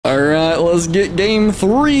Let's get game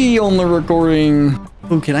 3 on the recording.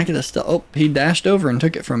 Oh, can I get a stuff? Oh, he dashed over and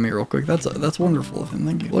took it from me real quick. That's wonderful of him.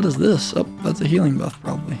 Thank you. What is this? Oh, that's a healing buff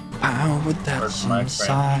probably. Wow, with that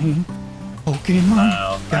inside Pokemon.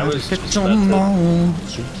 Wow, I was just about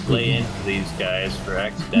to play into these guys for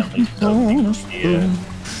accidentally soaking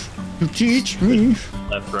you teach me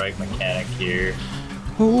left-right mechanic here.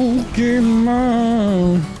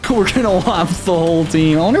 Pokemon. We're gonna wipe the whole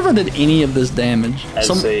team. I wonder if I did any of this damage. As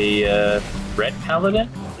a red paladin,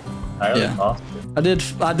 highly possible.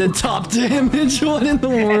 I did top damage. What in the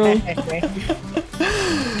world?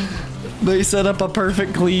 They set up a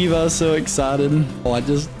perfect cleave. I was so excited. Oh,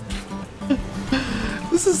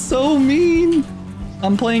 this is so mean.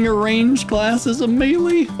 I'm playing a ranged class as a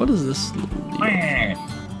melee. What is this?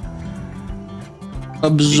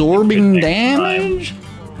 Absorbing damage?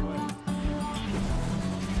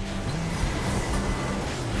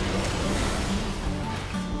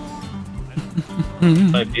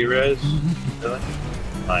 My B-res? Really?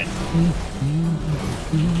 Fine.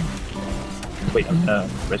 Wait, I'm gonna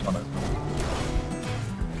res one of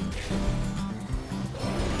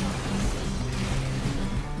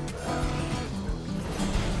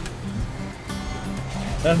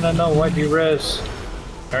them. No, why'd you res?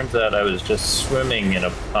 Turns out I was just swimming in a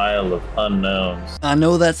pile of unknowns. I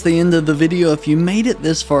know that's the end of the video. If you made it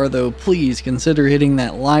this far though, please consider hitting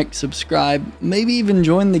that like, subscribe, maybe even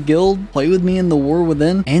join the guild, play with me in the War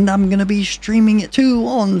Within, and I'm gonna be streaming it too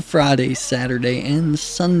on Friday, Saturday, and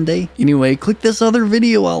Sunday. Anyway, click this other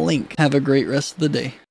video I'll link. Have a great rest of the day.